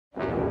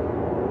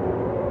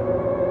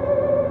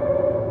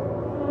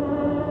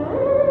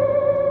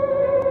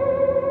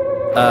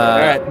All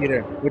right,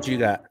 Peter, what you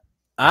got?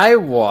 I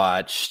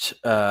watched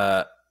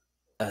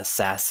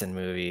assassin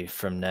movie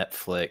from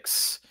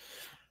Netflix.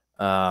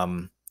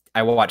 Um,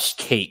 I watched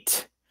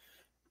Kate.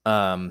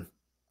 Um,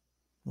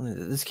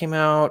 this came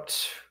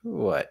out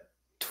what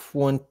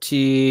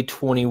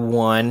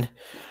 2021.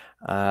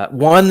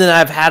 One that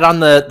I've had on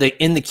the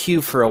in the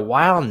queue for a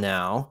while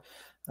now.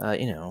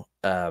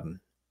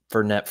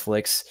 For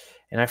Netflix,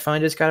 and I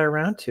finally just got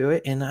around to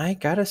it, and I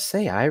gotta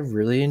say, I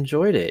really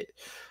enjoyed it.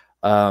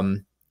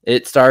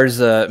 It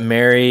stars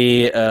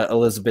Mary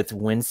Elizabeth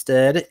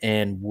Winstead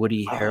and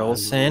Woody I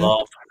Harrelson.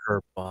 love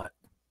her butt.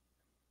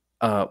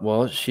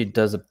 Well, she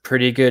does a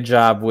pretty good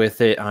job with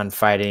it on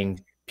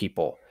fighting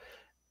people,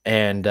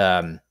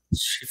 and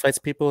She fights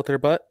people with her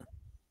butt.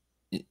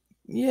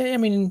 yeah, I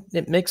mean,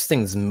 it makes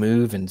things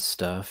move and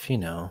stuff, you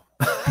know.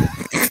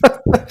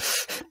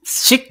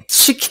 she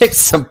kicks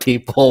some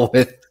people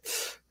with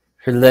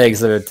her legs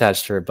that are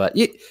attached to her butt.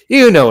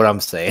 You know what I'm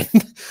saying.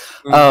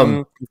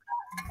 Mm-hmm.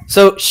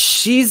 So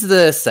she's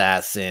the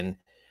assassin,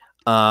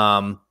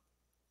 and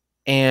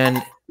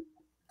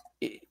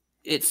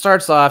it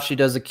starts off. She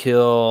does a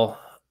kill.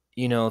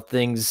 You know,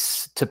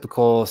 things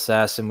typical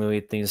assassin movie.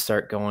 Things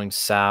start going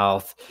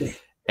south,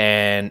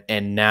 and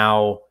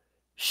now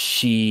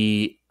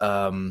she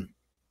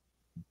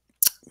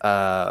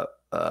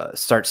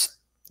starts.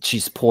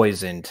 She's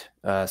poisoned,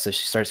 so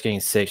she starts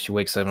getting sick. She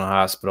wakes up in the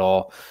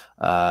hospital.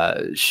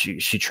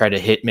 She tried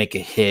to make a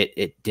hit.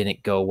 It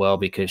didn't go well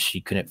because she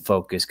couldn't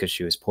focus because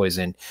she was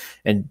poisoned.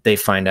 And they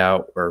find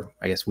out, or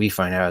I guess we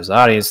find out as the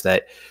audience,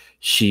 that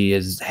she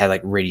has had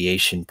like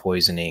radiation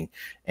poisoning,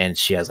 and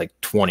she has like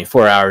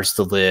 24 hours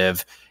to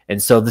live.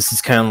 And so this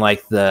is kind of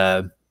like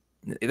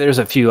there's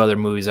a few other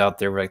movies out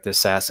there where like the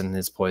assassin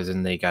is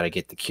poisoned. They got to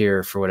get the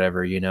cure for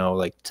whatever,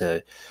 like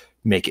to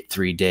make it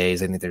 3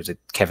 days. I think there's a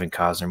Kevin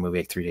Costner movie,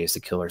 like 3 Days to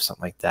Kill or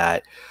something like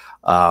that.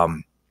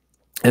 And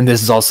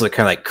this is also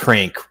kind of like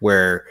Crank,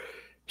 where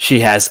she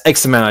has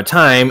X amount of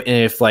time,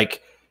 and if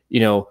like,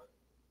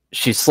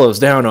 she slows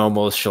down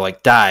almost, she'll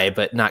like die,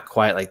 but not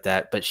quite like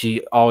that. But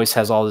she always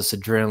has all this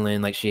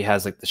adrenaline, like she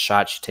has like the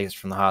shot she takes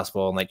from the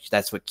hospital, and like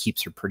that's what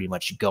keeps her pretty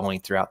much going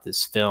throughout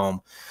this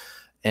film.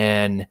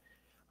 And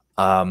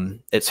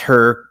it's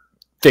her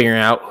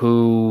figuring out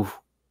who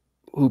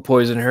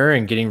poisoned her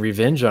and getting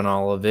revenge on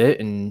all of it,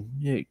 and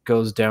it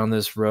goes down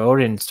this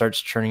road and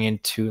starts turning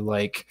into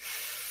like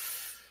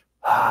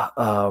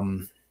how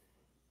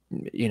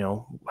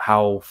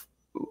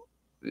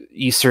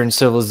Eastern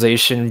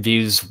civilization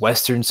views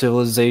Western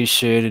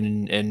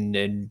civilization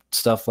and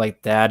stuff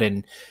like that,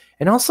 and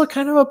also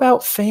kind of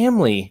about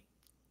family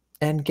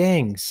and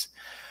gangs.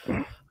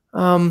 But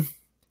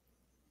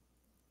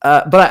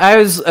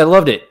I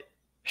loved it.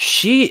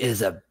 She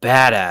is a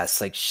badass.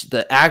 Like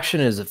the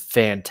action is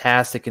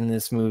fantastic in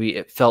this movie.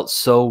 It felt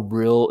so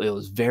real. It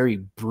was very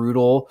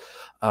brutal.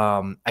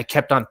 I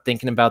kept on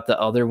thinking about the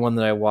other one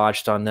that I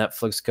watched on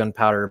Netflix,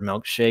 Gunpowder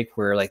Milkshake,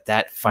 where like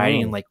that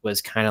fighting like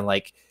was kind of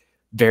like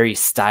very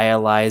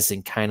stylized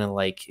and kind of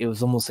like it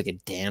was almost like a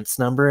dance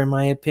number in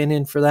my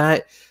opinion for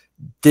that.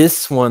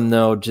 This one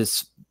though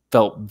just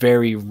felt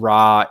very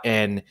raw,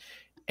 and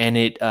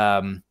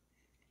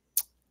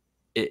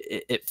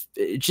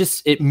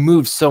it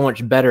moved so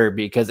much better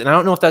because, and I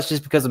don't know if that's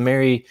just because of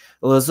Mary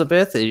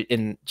Elizabeth,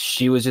 and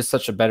she was just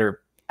such a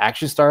better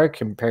action star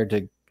compared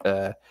to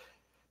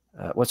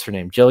what's her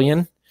name,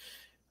 Jillian.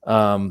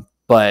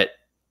 But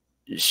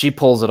she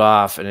pulls it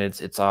off, and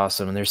it's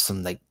awesome. And there's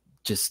some like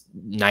just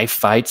knife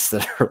fights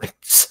that are like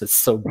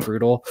so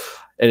brutal,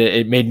 and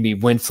it made me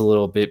wince a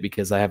little bit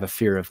because I have a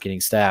fear of getting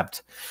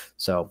stabbed.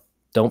 So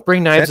don't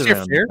bring knives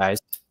around, guys.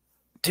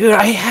 Dude,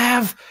 I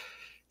have.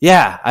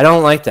 Yeah, I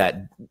don't like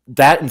that.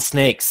 That and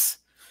snakes.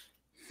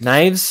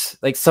 Knives,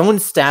 like someone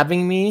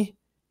stabbing me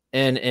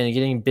and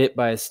getting bit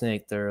by a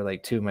snake, they're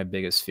like two of my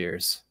biggest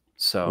fears.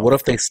 So what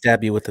if they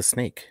stab you with a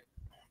snake?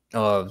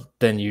 Then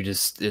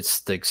it's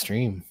the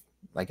extreme.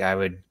 Like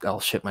I'll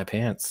shit my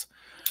pants.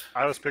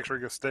 I was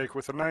picturing a steak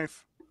with a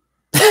knife.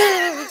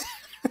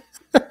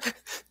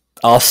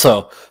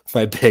 Also,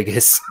 my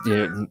biggest,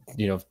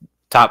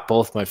 top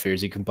both my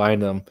fears. You combine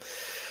them.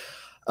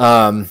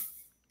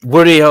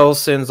 Woody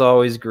Harrelson's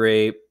always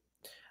great.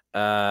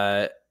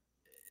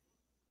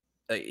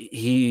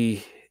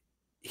 He's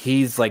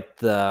like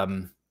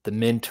the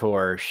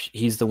mentor.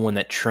 He's the one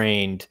that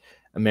trained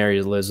Mary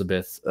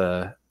Elizabeth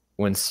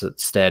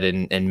Winstead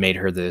and made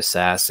her the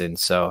assassin.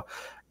 So,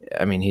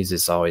 I mean, he's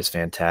just always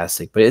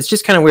fantastic. But it's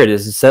just kind of weird.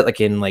 It's set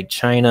like in like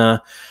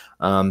China,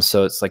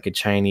 so it's like a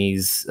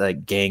Chinese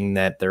like gang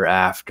that they're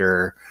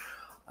after,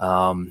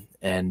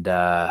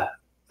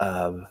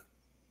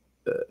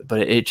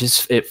 but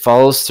it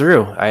follows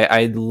through.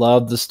 I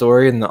love the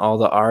story and all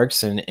the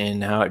arcs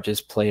and how it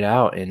just played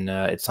out, and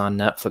it's on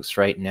Netflix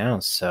right now,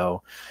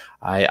 so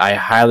I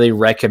highly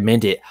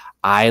recommend it.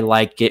 I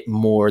like it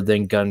more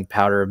than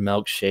Gunpowder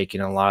Milkshake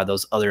and a lot of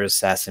those other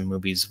assassin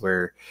movies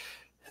where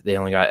they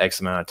only got X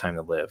amount of time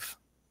to live.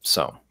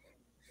 So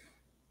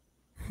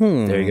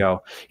there you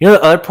go.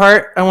 The other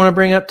part I want to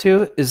bring up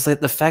too is like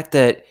the fact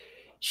that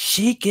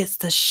she gets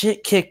the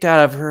shit kicked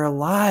out of her a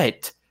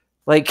lot.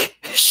 Like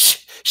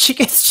she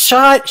gets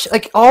shot.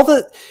 Like all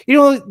the,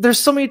 there's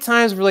so many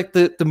times where like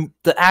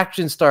the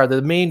action star,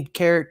 the main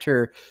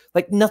character,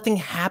 like nothing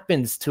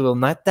happens to him,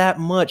 not that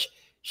much.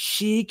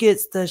 She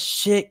gets the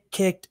shit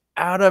kicked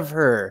out of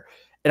her,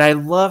 and I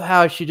love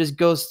how she just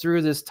goes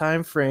through this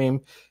time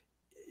frame.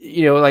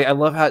 Like I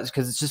love how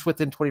because it's just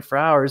within 24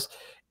 hours.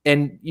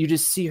 And you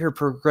just see her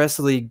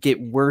progressively get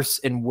worse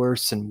and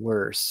worse and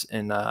worse.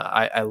 And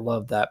I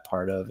love that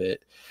part of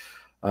it.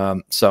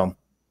 So,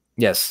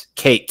 yes,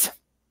 Kate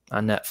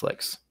on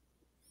Netflix.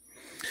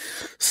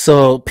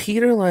 So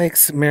Peter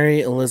likes Mary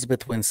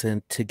Elizabeth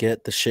Winstead to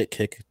get the shit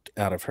kicked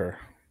out of her.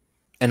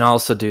 And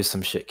also do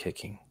some shit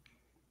kicking.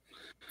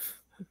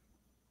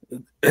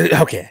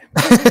 Okay.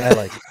 I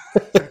like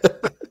it.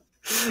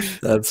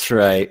 That's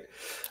right.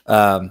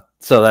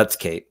 So that's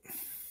Kate.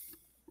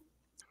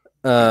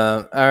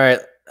 All right.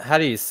 How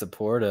do you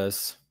support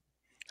us?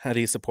 How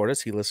do you support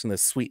us? You listen to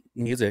sweet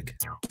music.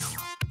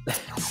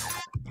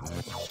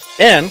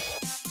 And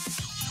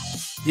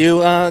you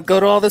go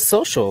to all the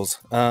socials.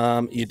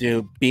 You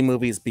do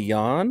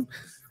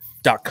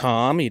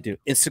bmoviesbeyond.com. You do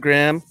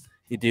Instagram.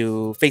 You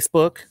do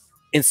Facebook,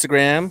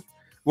 Instagram.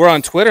 We're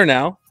on Twitter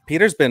now.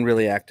 Peter's been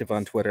really active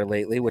on Twitter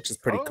lately, which is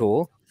pretty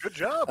cool. Good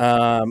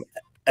job.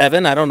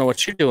 Evan, I don't know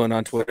what you're doing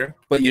on Twitter,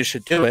 but you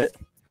should do it.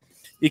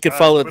 You can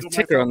follow the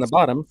ticker on the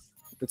bottom.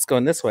 It's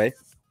going this way.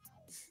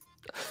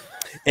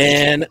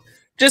 And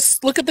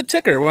just look at the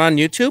ticker. We're on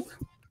YouTube.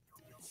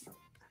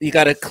 You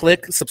got to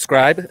click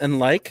subscribe and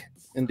like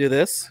and do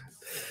this.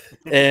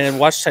 And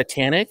watch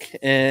Titanic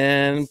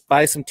and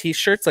buy some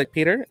t-shirts like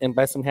Peter and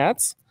buy some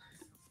hats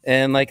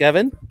and like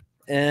Evan.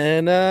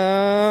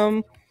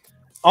 And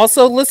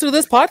also listen to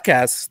this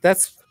podcast.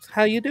 That's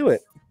how you do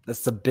it.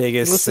 That's the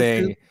biggest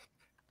thing.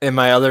 And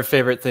my other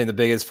favorite thing, the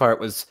biggest part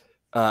was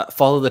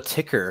follow the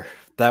ticker.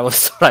 That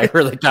was what I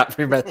really got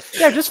from you.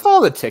 Yeah, just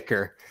follow the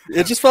ticker.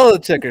 Yeah, just follow the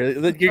ticker.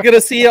 You're going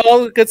to see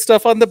all the good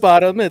stuff on the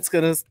bottom. It's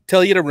going to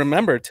tell you to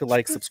remember to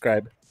like,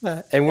 subscribe.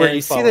 And where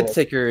you see the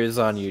ticker is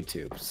on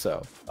YouTube.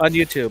 So on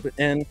YouTube.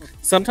 And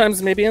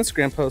sometimes maybe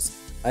Instagram posts.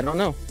 I don't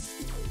know.